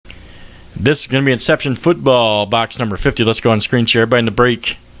This is going to be Inception football, box number 50. Let's go on screen share. Everybody in the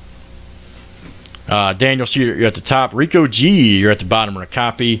break. Daniel C., you're at the top. Rico G., you're at the bottom of the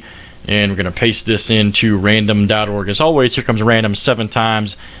copy. And we're going to paste this into random.org. As always, here comes random 7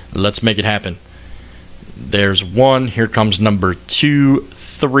 times. Let's make it happen. There's 1. Here comes number 2,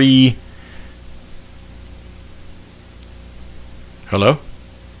 3. Hello?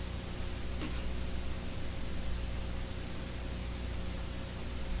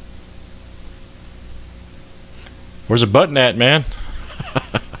 Where's the button at, man?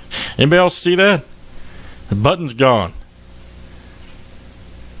 Anybody else see that? The button's gone.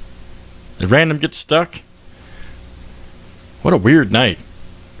 Did random get stuck? What a weird night.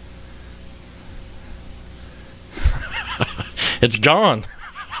 It's gone.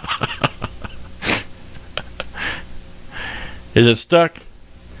 Is it stuck?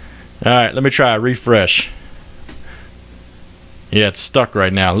 Alright, let me try a refresh. Yeah, it's stuck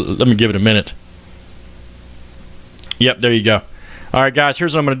right now. Let me give it a minute. Yep, there you go. Alright, guys,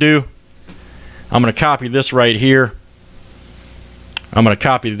 here's what I'm going to do. I'm going to copy this right here. I'm going to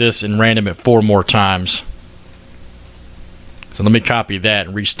copy this and random it 4 more times. So let me copy that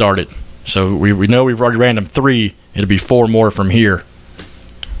and restart it. So we know we've already random 3. It'll be 4 more from here.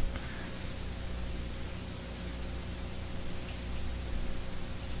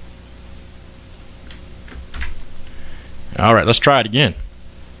 All right, let's try it again.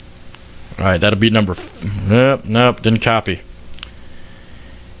 All right, that'll be number... Nope, didn't copy.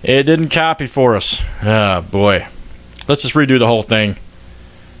 It didn't copy for us. Oh, boy. Let's just redo the whole thing.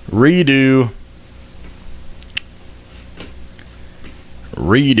 Redo.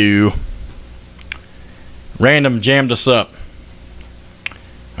 Random jammed us up.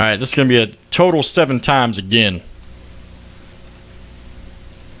 All right, this is going to be a total 7 times again.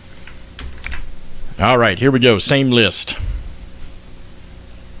 All right, here we go. Same list.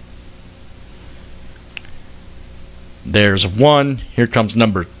 There's 1. Here comes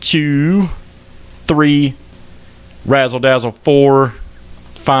number 2, 3, Razzle Dazzle 4,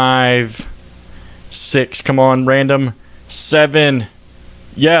 5, 6. Come on, random. 7.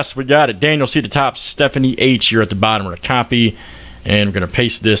 Yes, we got it. Daniel C. at the top. Stephanie H. You're at the bottom of the copy. And we're going to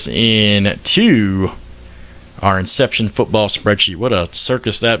paste this in to our Inception football spreadsheet. What a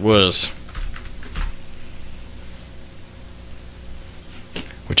circus that was.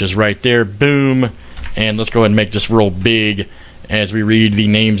 Which is right there. Boom. And let's go ahead and make this real big as we read the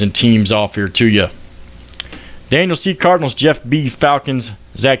names and teams off here to you. Daniel C. Cardinals, Jeff B. Falcons,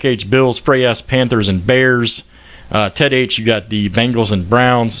 Zach H. Bills, Frey S. Panthers and Bears. Ted H. You got the Bengals and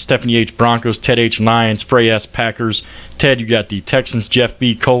Browns. Stephanie H. Broncos, Ted H. Lions, Frey S. Packers. Ted, you got the Texans, Jeff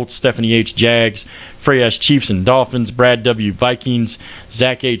B. Colts, Stephanie H. Jags, Frey S. Chiefs and Dolphins. Brad W. Vikings,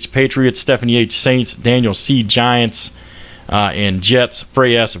 Zach H. Patriots, Stephanie H. Saints, Daniel C. Giants and Jets,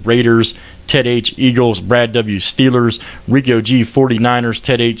 Frey S. Raiders. Ted H. Eagles, Brad W. Steelers, Rico G. 49ers,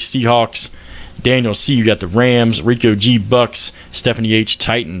 Ted H. Seahawks, Daniel C. You got the Rams, Rico G. Bucks, Stephanie H.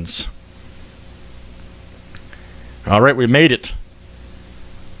 Titans. All right, we made it.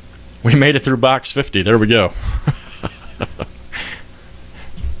 We made it through box 50. There we go.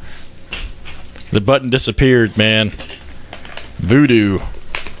 The button disappeared, man. Voodoo.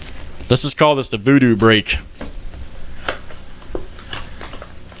 Let's just call this the voodoo break.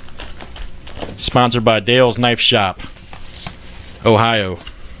 Sponsored by Dale's Knife Shop, Ohio.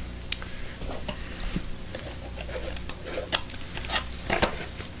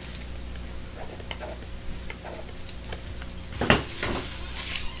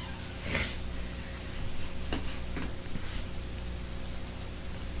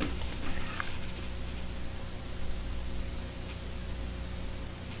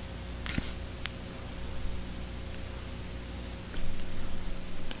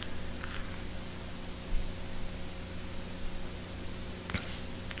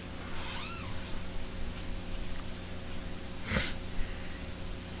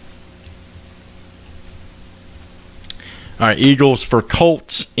 All right, Eagles for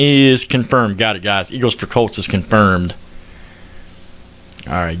Colts is confirmed. Got it, guys. Eagles for Colts is confirmed.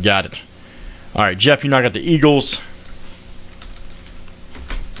 All right, got it. All right, Jeff, you now got the Eagles.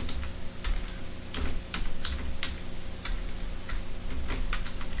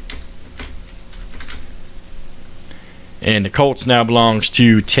 And the Colts now belongs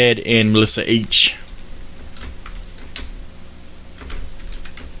to Ted and Melissa H.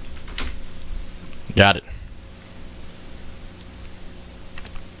 Got it.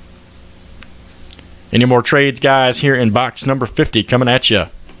 Any more trades, guys, here in box number 50 coming at you.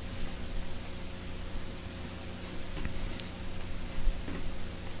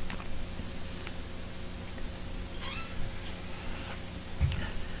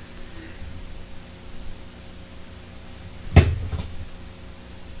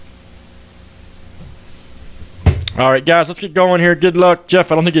 All right, guys, let's get going here. Good luck.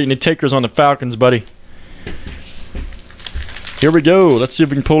 Jeff, I don't think you get any takers on the Falcons, buddy. Here we go. Let's see if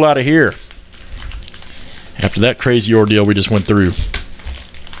we can pull out of here after that crazy ordeal we just went through.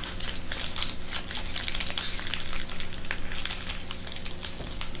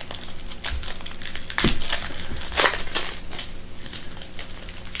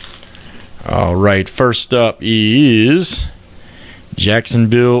 All right, first up is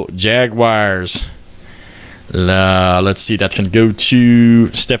Jacksonville Jaguars. Let's see, that's going to go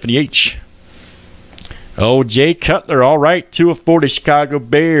to Stephanie H. Oh, Jay Cutler, all right, 2 of 40 Chicago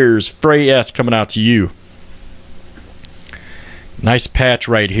Bears. Frey S coming out to you. Nice patch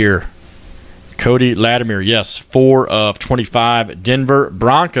right here. Cody Latimer, yes, 4 of 25 Denver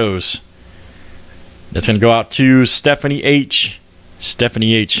Broncos. That's going to go out to Stephanie H.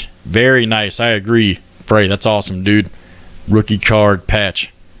 Stephanie H. Very nice. I agree. Frey, that's awesome, dude. Rookie card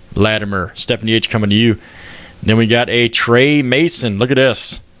patch. Latimer. Stephanie H. coming to you. Then we got a Trey Mason. Look at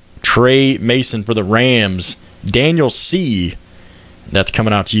this. Trey Mason for the Rams. Daniel C. That's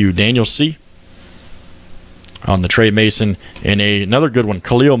coming out to you. Daniel C. On the Trey Mason. And another good one.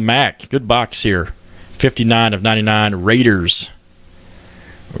 Khalil Mack. Good box here. 59 of 99 Raiders.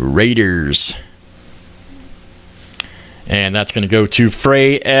 Raiders. And that's going to go to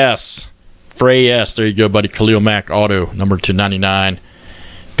Frey S. Frey S. There you go, buddy. Khalil Mack auto, number 299.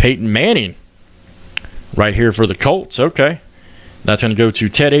 Peyton Manning. Right here for the Colts. Okay. That's going to go to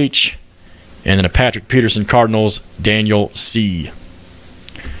Ted H. And then a Patrick Peterson Cardinals, Daniel C.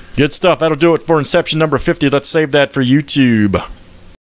 Good stuff. That'll do it for Inception number 50. Let's save that for YouTube.